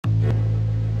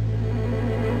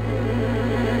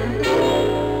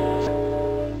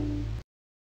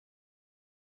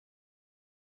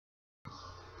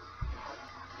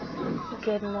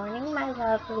Good morning, my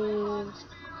lovelies.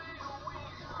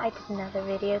 I did another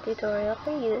video tutorial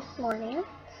for you this morning,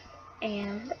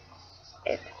 and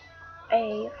it's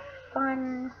a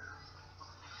fun,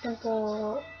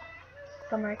 simple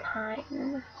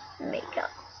summertime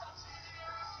makeup.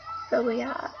 So we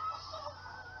got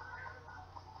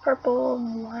purple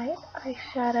and white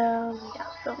eyeshadow, we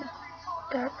got some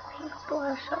dark pink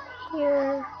blush up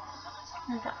here,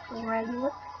 I got some red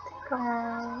lipstick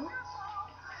on.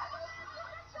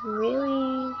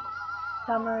 Really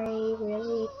summery,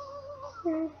 really,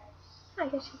 I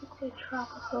guess you could say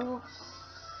tropical,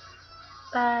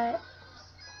 but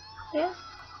yeah,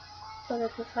 so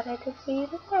this is what I did for you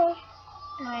today,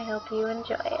 and I hope you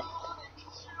enjoy it.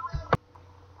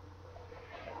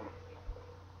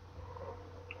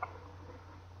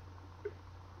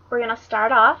 We're going to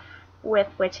start off with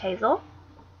Witch Hazel,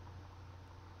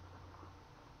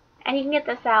 and you can get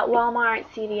this at Walmart,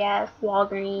 CVS,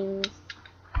 Walgreens,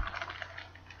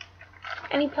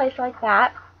 any place like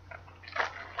that.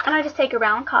 And I just take a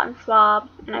round cotton swab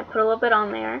and I put a little bit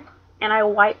on there, and I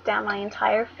wipe down my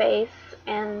entire face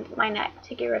and my neck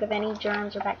to get rid of any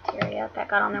germs or bacteria that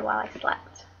got on there while I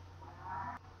slept.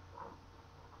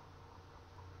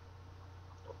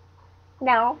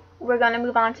 Now we're going to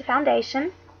move on to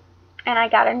foundation, and I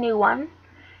got a new one.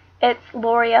 It's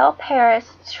L'Oreal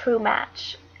Paris True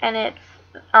Match, and it's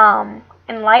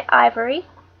in light ivory,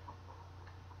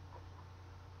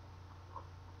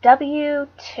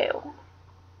 W2.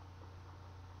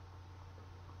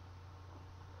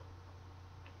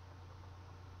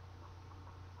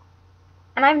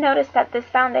 And I've noticed that this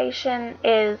foundation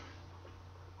is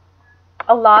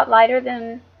a lot lighter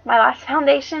than my last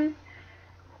foundation,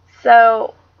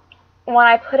 so when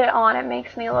I put it on, it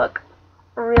makes me look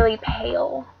really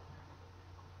pale,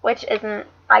 which isn't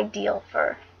ideal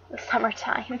for the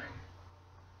summertime.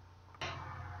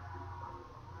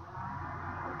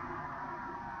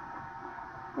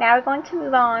 Now we're going to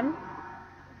move on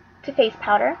to face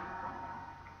powder.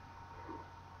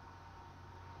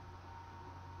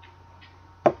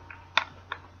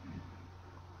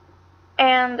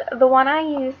 And the one I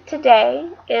used today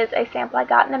is a sample I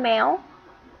got in the mail.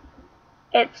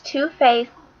 It's Too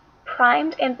Faced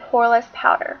Primed and Poreless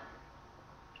Powder.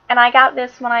 And I got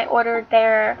this when I ordered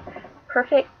their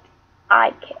Perfect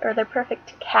Eye Kit, or their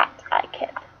Perfect Cat Eye Kit.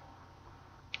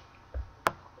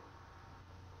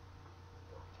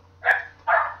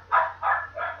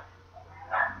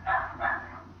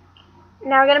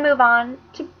 Now we're going to move on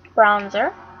to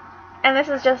bronzer. And this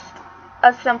is just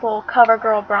a simple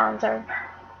CoverGirl bronzer.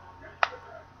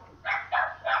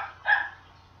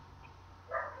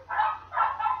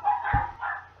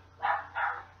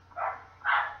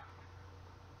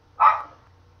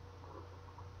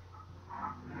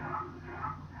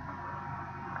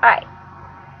 Alright,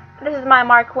 this is my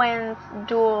Mark Wins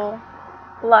Dual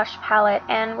Blush Palette,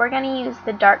 and we're going to use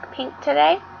the dark pink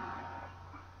today.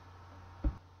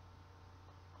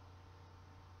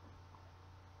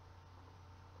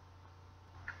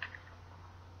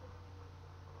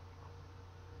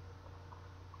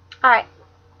 Alright,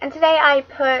 and today I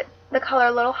put the color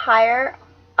a little higher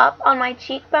up on my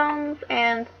cheekbones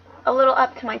and a little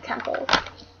up to my temples.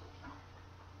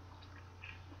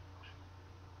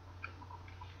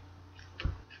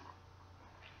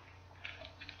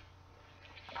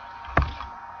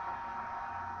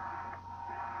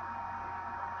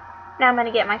 Now I'm going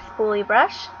to get my spoolie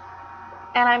brush,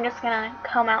 and I'm just going to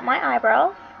comb out my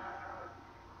eyebrows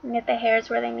and get the hairs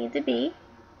where they need to be.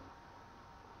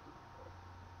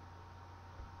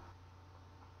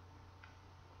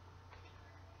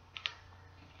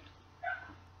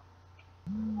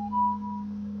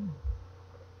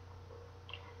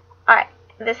 Alright,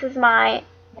 this is my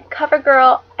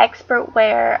CoverGirl Expert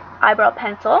Wear Eyebrow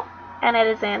Pencil, and it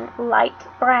is in light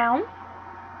brown.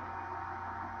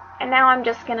 And now I'm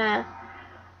just going to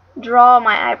draw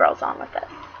my eyebrows on with this.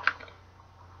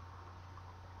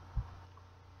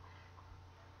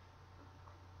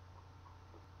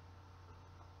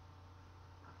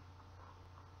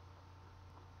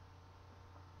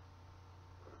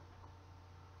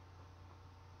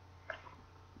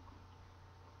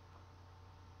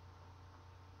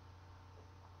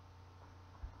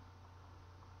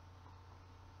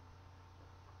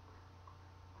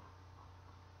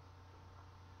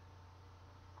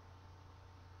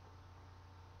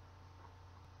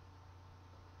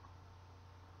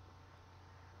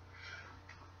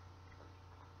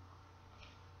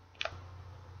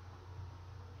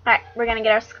 Alright, we're going to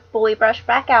get our spoolie brush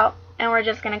back out, and we're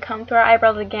just going to comb through our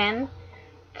eyebrows again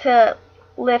to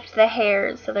lift the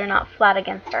hairs so they're not flat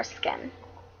against our skin.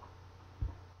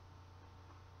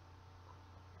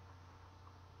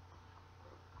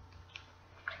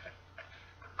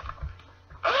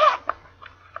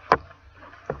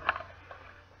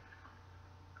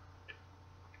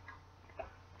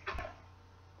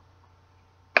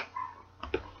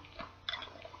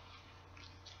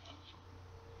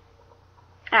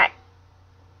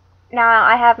 Now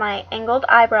I have my angled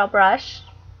eyebrow brush,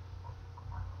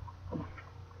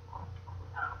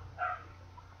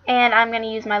 and I'm going to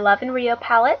use my Love and Rio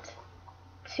palette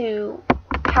to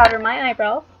powder my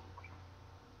eyebrows,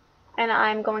 and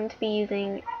I'm going to be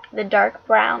using the dark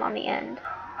brown on the end.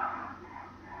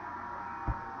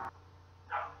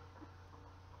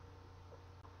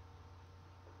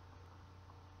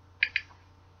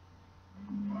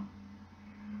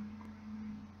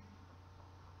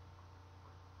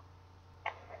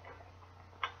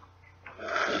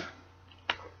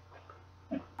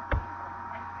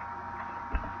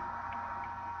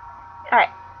 Alright,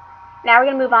 now we're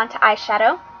going to move on to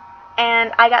eyeshadow,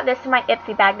 and I got this in my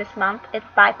Ipsy bag this month. It's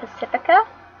by Pacifica,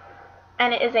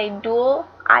 and it is a dual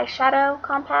eyeshadow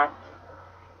compact.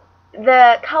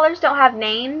 The colors don't have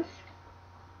names,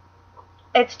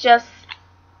 it's just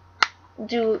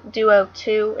Duo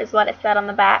 2 is what it said on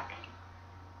the back,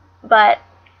 but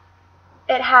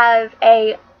it has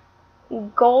a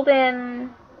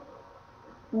golden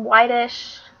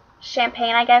whitish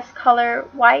champagne, I guess, color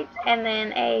white, and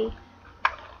then a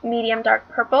medium dark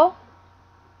purple.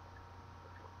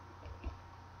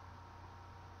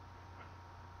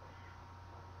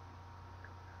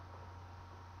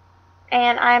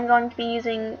 And I'm going to be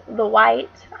using the white.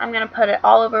 I'm going to put it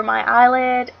all over my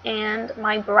eyelid and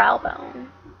my brow bone.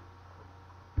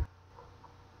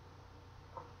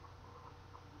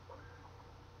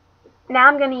 Now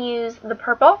I'm going to use the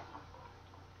purple,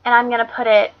 and I'm going to put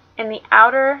it in the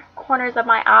outer corners of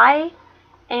my eye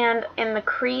and in the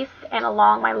crease and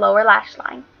along my lower lash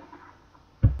line.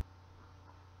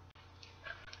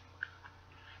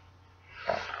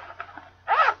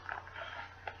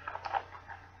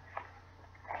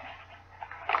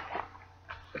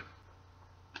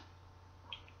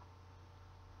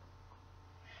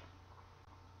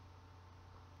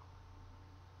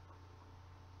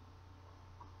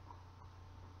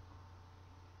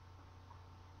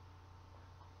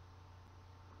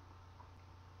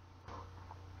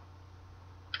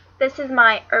 This is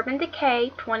my Urban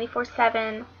Decay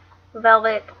 24/7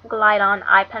 Velvet Glide-On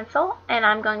Eye Pencil, and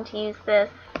I'm going to use this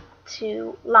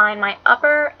to line my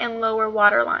upper and lower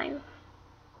waterlines.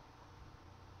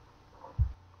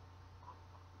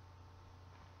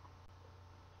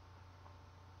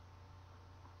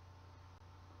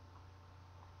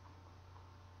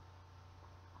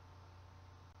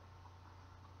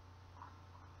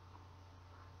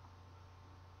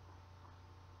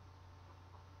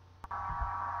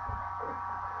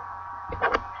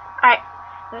 Alright,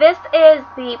 this is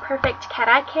the Perfect Cat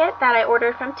Eye Kit that I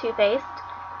ordered from Too Faced,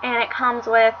 and it comes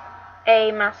with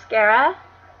a mascara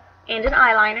and an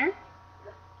eyeliner.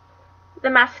 The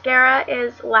mascara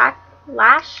is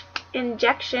Lash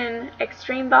Injection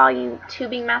Extreme Volume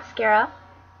Tubing Mascara,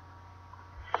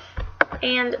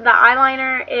 and the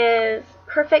eyeliner is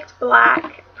Perfect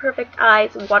Black Perfect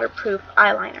Eyes Waterproof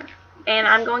Eyeliner. And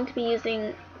I'm going to be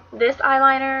using this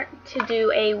eyeliner to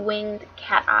do a winged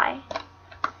cat eye.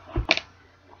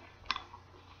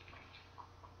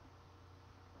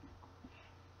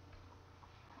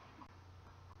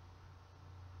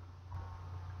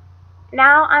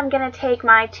 Now I'm going to take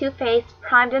my Too Faced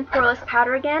Primed and Poreless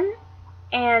Powder again,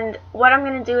 and what I'm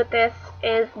going to do with this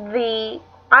is the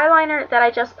eyeliner that I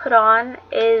just put on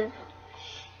is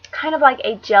kind of like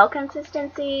a gel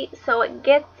consistency, so it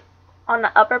gets on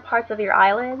the upper parts of your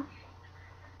eyelids.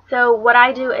 So what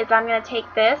I do is I'm going to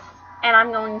take this and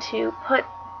I'm going to put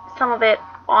some of it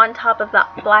on top of the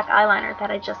black eyeliner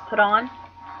that I just put on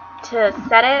to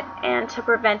set it and to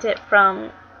prevent it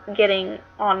from getting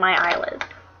on my eyelids.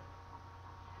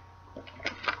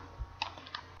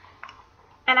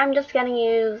 And I'm just going to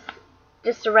use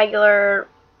just a regular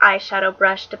eyeshadow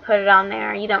brush to put it on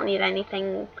there. You don't need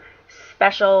anything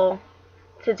special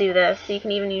to do this. You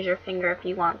can even use your finger if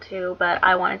you want to, but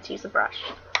I wanted to use a brush.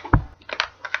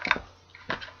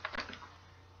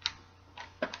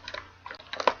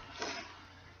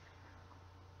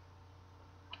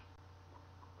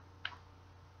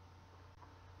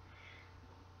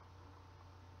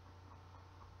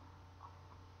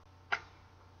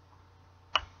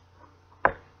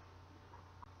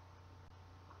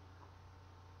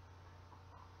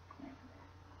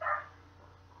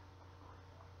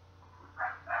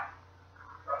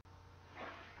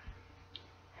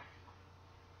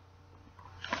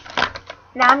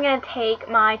 Now I'm going to take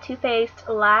my Too Faced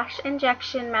Lash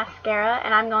Injection Mascara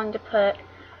and I'm going to put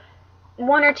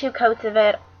 1 or 2 coats of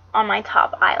it on my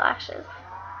top eyelashes.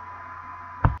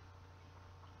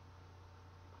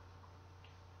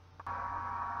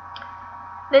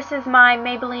 This is my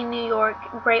Maybelline New York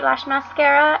Great Lash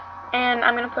Mascara, and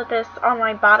I'm going to put this on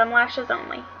my bottom lashes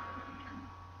only.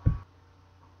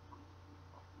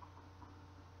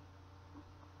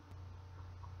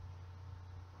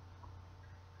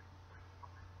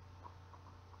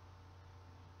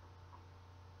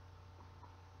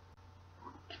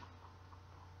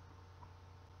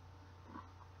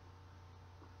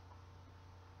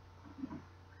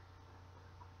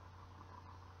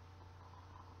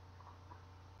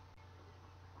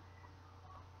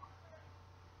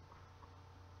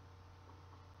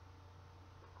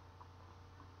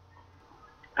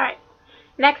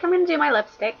 Next, I'm going to do my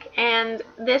lipstick, and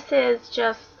this is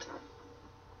just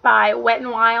by Wet n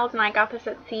Wild, and I got this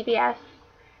at CVS.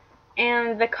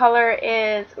 And the color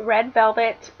is Red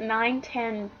Velvet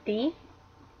 910D,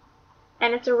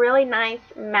 and it's a really nice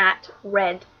matte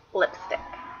red lipstick.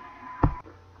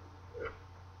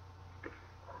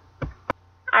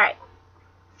 Alright,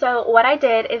 so what I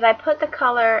did is I put the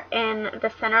color in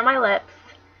the center of my lips,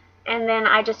 and then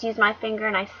I just used my finger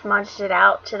and I smudged it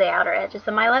out to the outer edges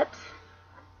of my lips.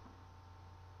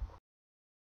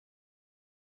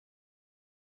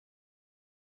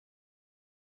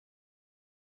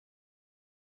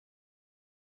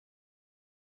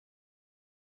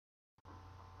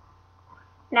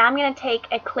 Now I'm going to take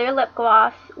a clear lip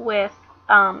gloss with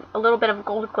a little bit of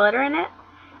gold glitter in it,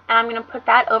 and I'm going to put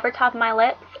that over top of my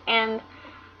lips, and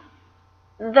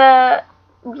the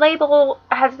label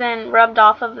has been rubbed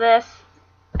off of this,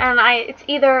 and it's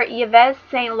either Yves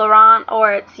Saint Laurent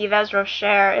or it's Yves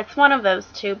Rocher. It's one of those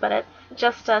two, but it's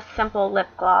just a simple lip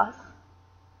gloss.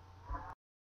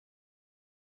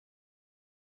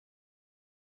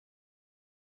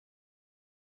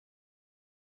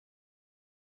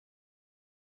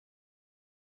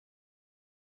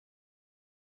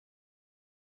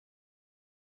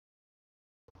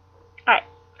 Alright,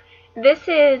 this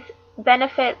is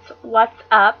Benefit's What's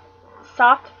Up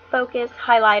Soft Focus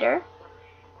Highlighter,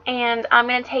 and I'm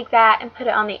going to take that and put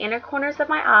it on the inner corners of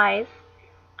my eyes.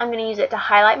 I'm going to use it to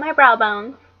highlight my brow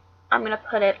bones. I'm going to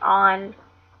put it on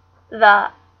the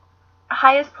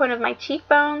highest point of my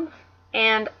cheekbones,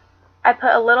 and I put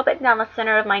a little bit down the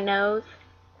center of my nose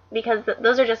because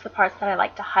those are just the parts that I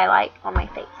like to highlight on my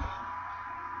face.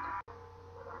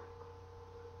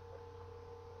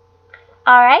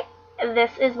 Alright,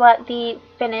 this is what the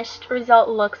finished result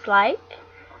looks like.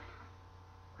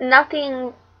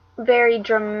 Nothing very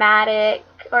dramatic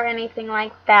or anything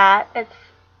like that. It's,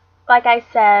 like I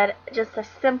said, just a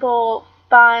simple,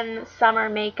 fun summer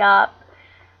makeup.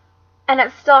 And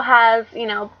it still has, you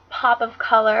know, pop of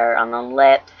color on the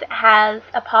lips. It has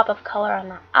a pop of color on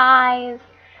the eyes.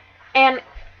 And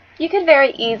you could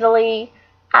very easily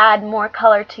add more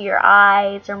color to your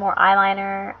eyes or more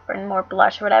eyeliner or more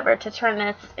blush or whatever to turn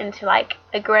this into like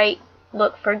a great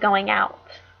look for going out.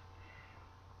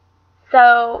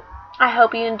 So I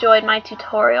hope you enjoyed my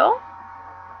tutorial,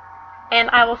 and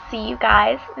I will see you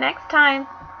guys next time.